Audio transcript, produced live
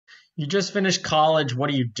You just finished college. What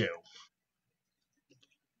do you do?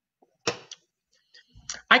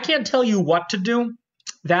 I can't tell you what to do.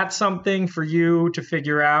 That's something for you to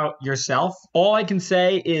figure out yourself. All I can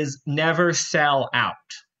say is never sell out.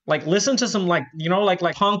 Like, listen to some, like, you know, like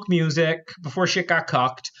punk music before shit got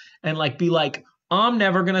cucked, and like be like, I'm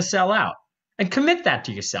never gonna sell out. And commit that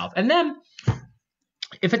to yourself. And then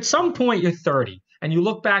if at some point you're 30 and you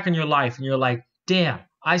look back in your life and you're like, damn,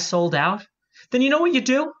 I sold out, then you know what you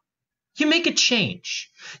do? You make a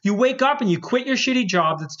change. You wake up and you quit your shitty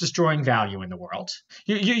job that's destroying value in the world.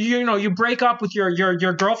 You break up with your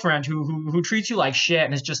girlfriend who treats you like shit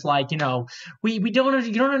and is just like, you know, you don't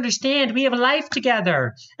understand. We have a life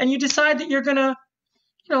together. And you decide that you're gonna,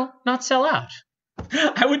 you know, not sell out.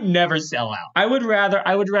 I would never sell out. I would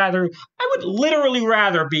literally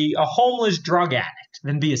rather be a homeless drug addict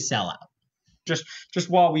than be a sellout. Just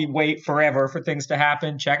while we wait forever for things to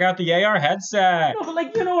happen, check out the AR headset. No, but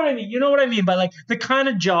like, you know what I mean? You know what I mean by like the kind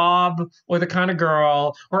of job or the kind of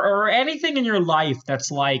girl or anything in your life that's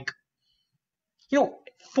like, you know,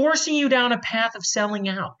 forcing you down a path of selling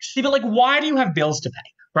out. See, but like, why do you have bills to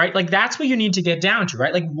pay? Right? Like, that's what you need to get down to,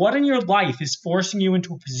 right? Like, what in your life is forcing you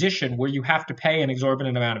into a position where you have to pay an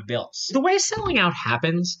exorbitant amount of bills? The way selling out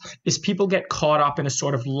happens is people get caught up in a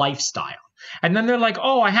sort of lifestyle. And then they're like,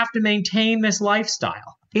 oh, I have to maintain this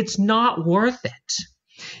lifestyle. It's not worth it.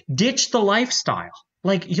 Ditch the lifestyle.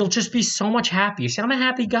 Like, you'll just be so much happier. See, I'm a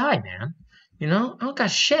happy guy, man. You know, I don't got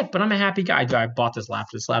shit, but I'm a happy guy. I bought this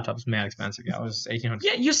laptop. This laptop was mad expensive. Yeah, it was $1,800.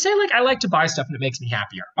 Yeah, you say, like, I like to buy stuff and it makes me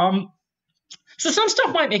happier. So some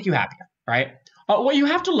stuff might make you happier, right? What you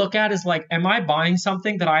have to look at is like, am I buying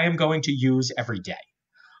something that I am going to use every day?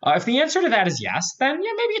 If the answer to that is yes, then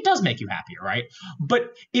yeah, maybe it does make you happier, right?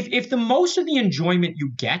 But if the most of the enjoyment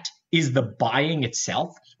you get is the buying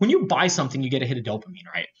itself, when you buy something, you get a hit of dopamine,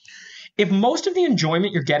 right? If most of the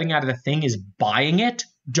enjoyment you're getting out of the thing is buying it,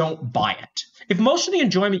 don't buy it. If most of the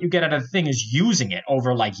enjoyment you get out of the thing is using it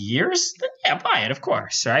over like years, then yeah, buy it, of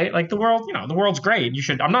course, right? Like the world, you know, the world's great. You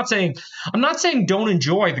should, I'm not saying don't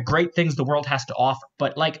enjoy the great things the world has to offer,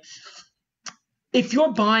 but like, if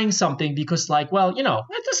you're buying something because like, well, you know,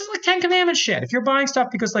 this is like 10 Commandments shit. If you're buying stuff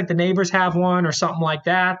because like the neighbors have one or something like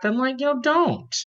that, then like, you know, don't.